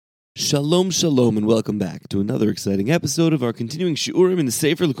Shalom, shalom, and welcome back to another exciting episode of our continuing Shiurim in the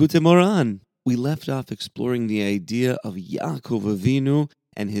Sefer Likutei Moharan. We left off exploring the idea of Yaakov Avinu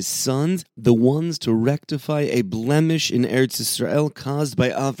and his sons, the ones to rectify a blemish in Eretz Yisrael caused by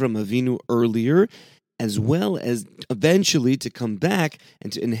Avram Avinu earlier, as well as eventually to come back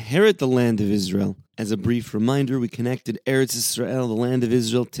and to inherit the land of Israel. As a brief reminder, we connected Eretz Yisrael, the land of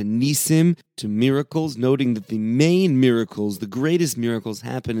Israel, to Nisim, to miracles, noting that the main miracles, the greatest miracles,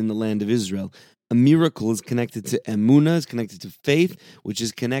 happen in the land of Israel. A miracle is connected to emunah, is connected to faith, which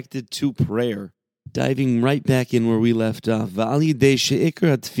is connected to prayer. Diving right back in where we left off, and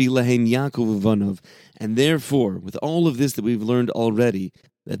therefore, with all of this that we've learned already,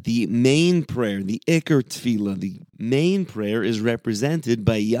 that the main prayer, the Iker Tefillah, the main prayer is represented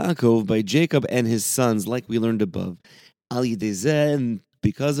by Yaakov, by Jacob and his sons, like we learned above. Al Yidei,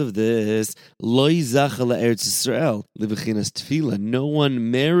 because of this, Lo Yizacha LaEretz Yisrael, Levichinas Tefillah, no one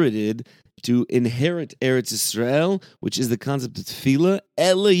merited to inherit Eretz Yisrael, which is the concept of Tefillah,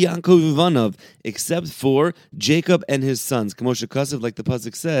 Ela Yaakov Ivanav, except for Jacob and his sons. Kamosha Kasav, like the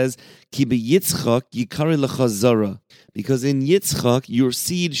pasuk says, Ki beYitzchak yikare lecha zara, because in Yitzchak your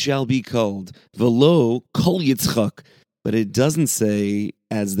seed shall be called. Velo kol Yitzchak, but it doesn't say,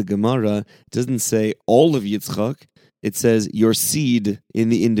 as the Gemara, it doesn't say all of Yitzchak. It says your seed in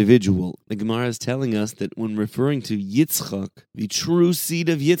the individual. The Gemara is telling us that when referring to Yitzchak, the true seed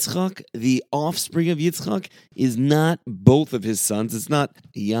of Yitzchak, the offspring of Yitzchak, is not both of his sons. It's not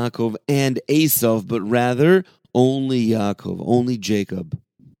Yaakov and Esav, but rather only Yaakov, only Jacob.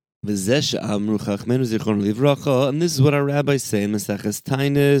 And this is what our rabbis say in Maseches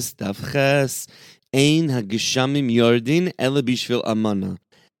Taanis, Daf Ches, Ein hageshamim yordin ela bishvil amana.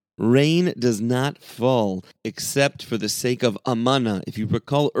 Rain does not fall except for the sake of Amana. If you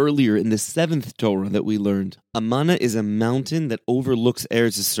recall earlier in the 7th Torah that we learned, Amana is a mountain that overlooks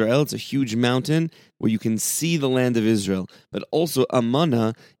Eretz Yisrael. It's a huge mountain where you can see the land of Israel. But also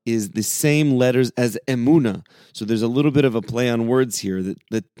Amana is the same letters as Emunah. So there's a little bit of a play on words here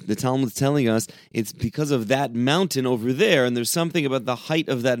that the Talmud's telling us it's because of that mountain over there, and there's something about the height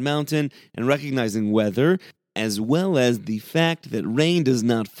of that mountain and recognizing weather, as well as the fact that rain does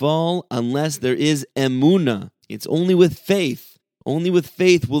not fall unless there is emunah. It's only with faith. Only with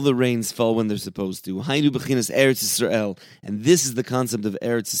faith will the rains fall when they're supposed to. Hainu b'chinas Eretz Yisrael. And this is the concept of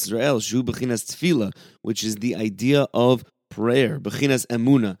Eretz Yisrael, shu b'chinas tefillah, which is the idea of prayer, b'chinas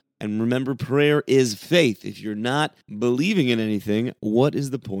emunah. And remember, prayer is faith. If you're not believing in anything, what is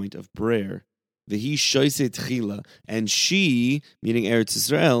the point of prayer? V'hi shoyse tchila. And she, meaning Eretz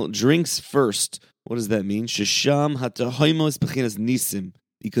Yisrael, drinks first. What does that mean? Shesham hatahoimos b'chinas nisim,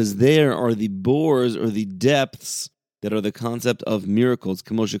 because there are the bores or the depths that are the concept of miracles.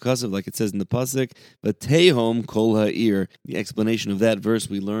 Kamosha Kasav, like it says in the pasuk, v'tehom kol ha'ir. The explanation of that verse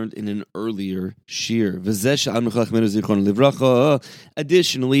we learned in an earlier shir.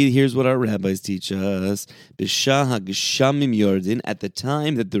 Additionally, here's what our rabbis teach us: b'shah hageshamim yordin, at the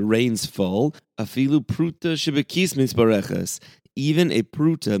time that the rains fall, afilu pruta shebekis misbareches. Even a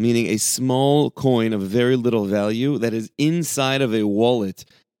pruta, meaning a small coin of very little value that is inside of a wallet,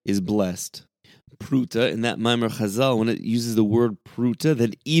 is blessed. Pruta, in that Maimer Chazal, when it uses the word pruta,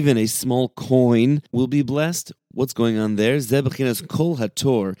 that even a small coin will be blessed. What's going on there? Zeh b'chinas kol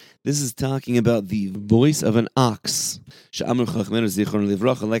hator. This is talking about the voice of an ox. She'amru chachmenu zichron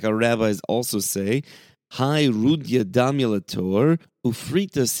livracha, like our rabbis also say, Hai rudya damyalator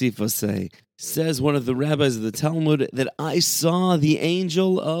ufrita sifasei. Says one of the rabbis of the Talmud that I saw the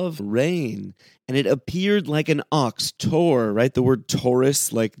angel of rain, and it appeared like an ox, tor, right? The word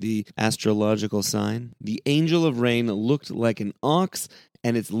Taurus, like the astrological sign. The angel of rain looked like an ox,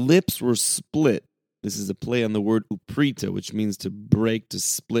 and its lips were split. This is a play on the word uprita, which means to break, to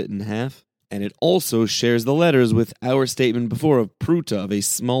split in half. And it also shares the letters with our statement before of pruta, of a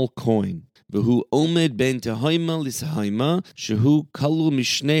small coin. V'hu omed ben tehoima lishaima, shehu kalu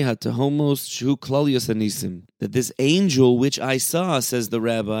mishnei hatehomos, shehu klalios anisim. That this angel which I saw, says the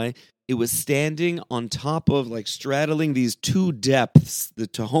rabbi, it was standing on top of, like straddling these two depths, the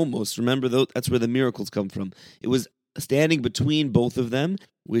tehomos. Remember, that's where the miracles come from. It was standing between both of them,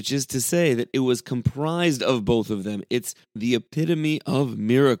 which is to say that it was comprised of both of them. It's the epitome of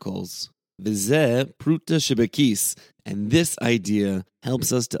miracles. V'zeh pruta shebekis. And this idea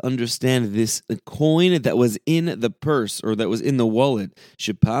helps us to understand this coin that was in the purse or that was in the wallet.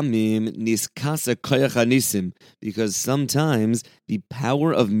 Shepamim niskasa koyach hanisim, because sometimes the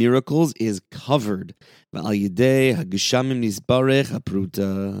power of miracles is covered. V'al yidei hageshamim nisbarech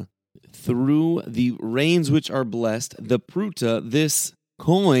hapruta. Through the rains which are blessed, the pruta, this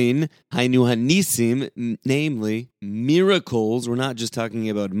coin, hainu hanisim, namely miracles. We're not just talking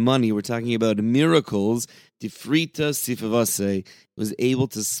about money, we're talking about miracles. Tifrita sifavase was able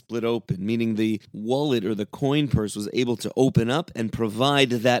to split open, meaning the wallet or the coin purse was able to open up and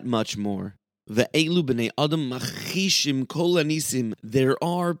provide that much more. There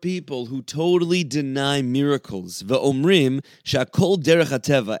are people who totally deny miracles. And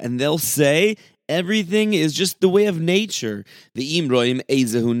they'll say everything is just the way of nature.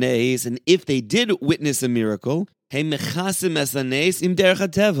 And if they did witness a miracle, they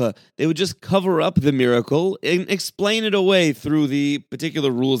would just cover up the miracle and explain it away through the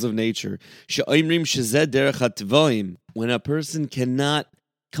particular rules of nature. When a person cannot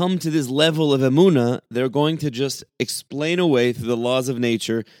come to this level of emunah, they're going to just explain away through the laws of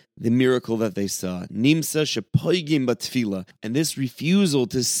nature the miracle that they saw. Nimsa shepoigim batfila. And this refusal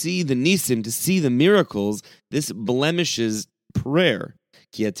to see the nisim, to see the miracles, this blemishes prayer.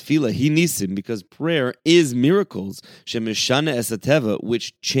 Ki atfila hi nisim, because prayer is miracles. Shemeshana esateva,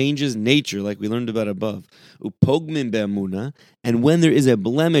 which changes nature, like we learned about above. Upogmin be'emunah, and when there is a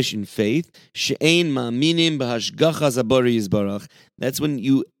blemish in faith, she'ein ma'aminim b'hashgacha zabari yizbarach, that's when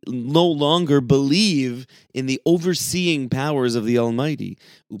you no longer believe in the overseeing powers of the Almighty.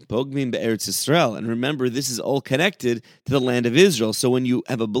 Upogmin be'eretz Yisrael, and remember, this is all connected to the land of Israel. So when you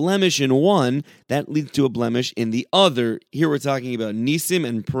have a blemish in one, that leads to a blemish in the other. Here we're talking about nisim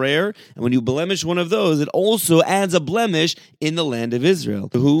and prayer, and when you blemish one of those, it also adds a blemish in the land of Israel.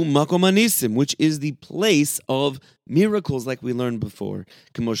 Hu makom hanisim, which is the place of miracles, like we learned before.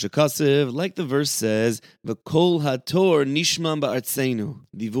 K'moshe Kasev, like the verse says, "V'kol hator nishman ba'artzenu."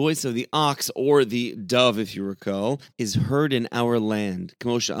 The voice of the ox or the dove, if you recall, is heard in our land.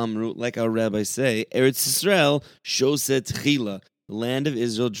 K'moshe Amru, like our rabbis say, Eretz Yisrael shoset chila. The land of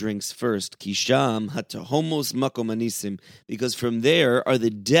Israel drinks first. Kisham hatahomos makom hanisim, because from there are the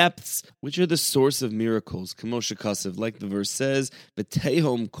depths, which are the source of miracles. K'moshe Kasev, like the verse says,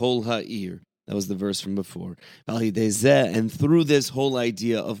 "V'tehom kol ha'ir." That was the verse from before. And through this whole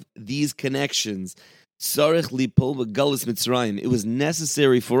idea of these connections, it was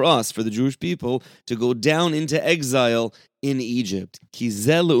necessary for us, for the Jewish people, to go down into exile in Egypt. This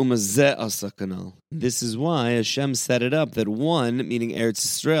is why Hashem set it up that one, meaning Eretz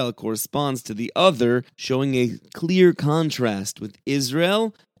Yisrael, corresponds to the other, showing a clear contrast with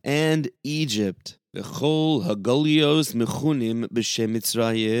Israel and Egypt. And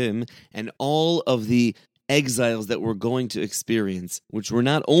all of the exiles that we're going to experience, which were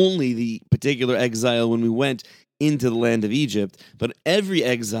not only the particular exile when we went into the land of Egypt, but every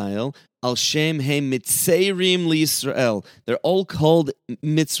exile, al shem he mitzayrim liYisrael. They're all called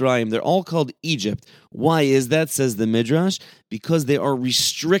Mitzrayim. They're all called Egypt. Why is that, says the Midrash? Because they are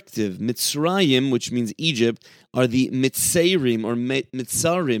restrictive. Mitzrayim, which means Egypt, are the mitzayrim or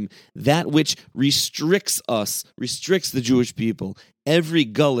mitzarim, that which restricts us, restricts the Jewish people. Every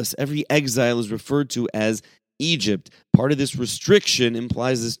gullus, every exile is referred to as Egypt. Part of this restriction,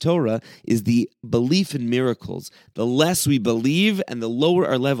 implies this Torah, is the belief in miracles. The less we believe and the lower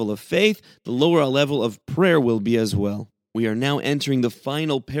our level of faith, the lower our level of prayer will be as well. We are now entering the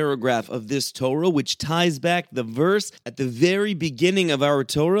final paragraph of this Torah, which ties back the verse at the very beginning of our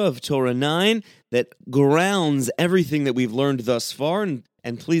Torah, of Torah 9, that grounds everything that we've learned thus far.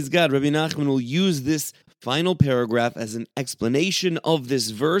 And please God, Rabbi Nachman will use this final paragraph as an explanation of this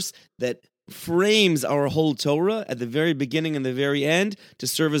verse that frames our whole Torah at the very beginning and the very end to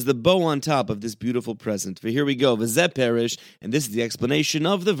serve as the bow on top of this beautiful present. But here we go, V'zeh perish, and this is the explanation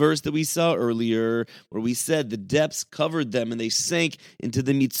of the verse that we saw earlier, where we said the depths covered them and they sank into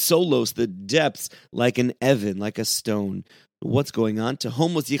the mitzolos, the depths, like an evan, like a stone. What's going on?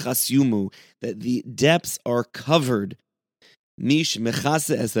 Tehomos yichasyumu, that the depths are covered. Mish mechase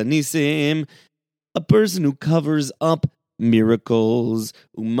esanisim, a person who covers up miracles,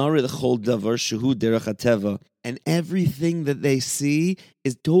 and everything that they see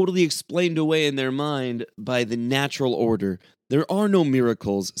is totally explained away in their mind by the natural order. There are no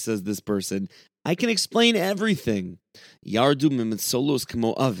miracles, says this person. I can explain everything. Yardu mimitzolos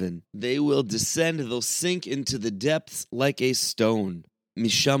kamo oven. They will descend, they'll sink into the depths like a stone.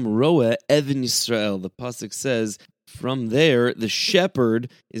 Misham roeh even Yisrael. The pasuk says, from there, the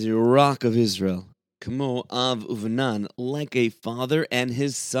shepherd is a rock of Israel. Kamo av uvanan, like a father and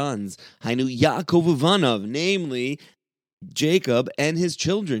his sons. Hainu Yaakov uvanav, namely Jacob and his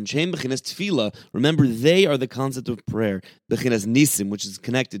children, Shem Bechinas Tefillah. Remember, they are the concept of prayer. Bechinas Nisim, which is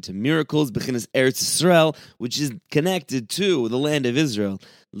connected to miracles. Bechinas Eretz Yisrael, which is connected to the land of Israel.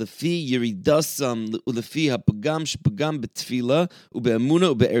 Lefi Yeridasam, Lefi HaPagam Shpagam B'Tefillah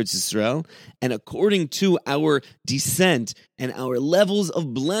Ube'Emuna Ube'Eretz Yisrael. And according to our descent and our levels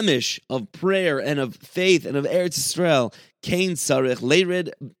of blemish of prayer and of faith and of Eretz Yisrael, Kain Sarech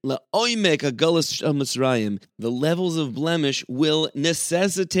Leired La'oimek Agalus Mitzrayim. The levels of blemish will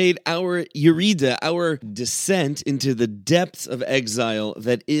necessitate our Yerida, our descent into the depths of exile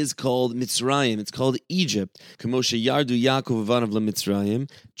that is called Mitzrayim. It's called Egypt. K'moshe Yardu Yaakov Avanav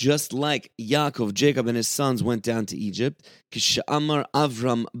LaMitzrayim. Just like Yaakov, Jacob, and his sons went down to Egypt. K'sha'amar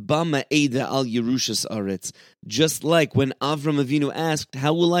Avram Bama Eida al Yerushas Aretz. Just like when Avram Avinu asked,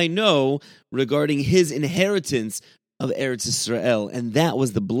 how will I know regarding his inheritance of Eretz Yisrael? And that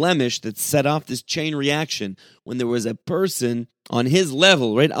was the blemish that set off this chain reaction when there was a person on his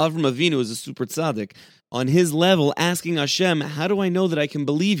level, right? Avram Avinu is a super tzaddik. On his level, asking Hashem, how do I know that I can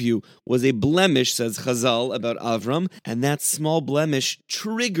believe you, was a blemish, says Chazal about Avram, and that small blemish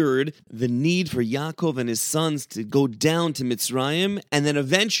triggered the need for Yaakov and his sons to go down to Mitzrayim and then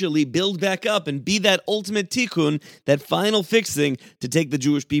eventually build back up and be that ultimate tikkun, that final fixing to take the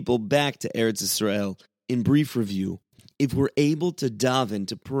Jewish people back to Eretz Yisrael. In brief review, if we're able to daven,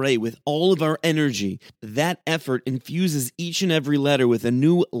 to pray with all of our energy, that effort infuses each and every letter with a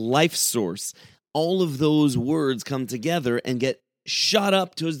new life source. All of those words come together and get shot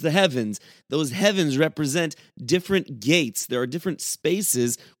up towards the heavens. Those heavens represent different gates. There are different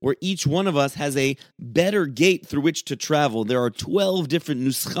spaces where each one of us has a better gate through which to travel. There are 12 different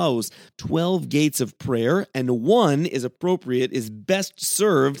nuschaos, 12 gates of prayer, and one is appropriate, is best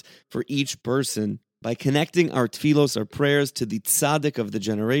served for each person. By connecting our tefillos, our prayers, to the tzaddik of the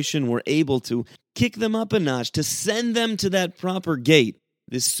generation, we're able to kick them up a notch, to send them to that proper gate.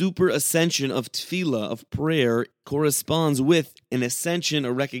 This super ascension of tefillah, of prayer, corresponds with an ascension,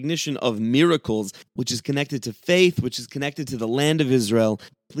 a recognition of miracles, which is connected to faith, which is connected to the land of Israel.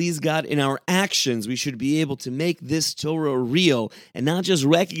 Please God, in our actions, we should be able to make this Torah real and not just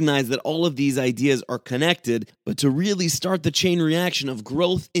recognize that all of these ideas are connected, but to really start the chain reaction of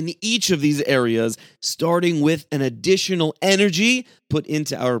growth in each of these areas, starting with an additional energy put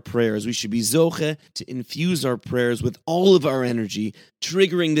into our prayers. We should be zoche to infuse our prayers with all of our energy,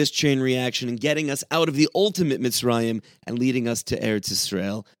 triggering this chain reaction and getting us out of the ultimate Mitzrayim and leading us to Eretz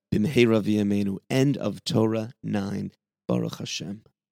Yisrael. B'mehera v'yameinu. End of Torah 9. Baruch Hashem.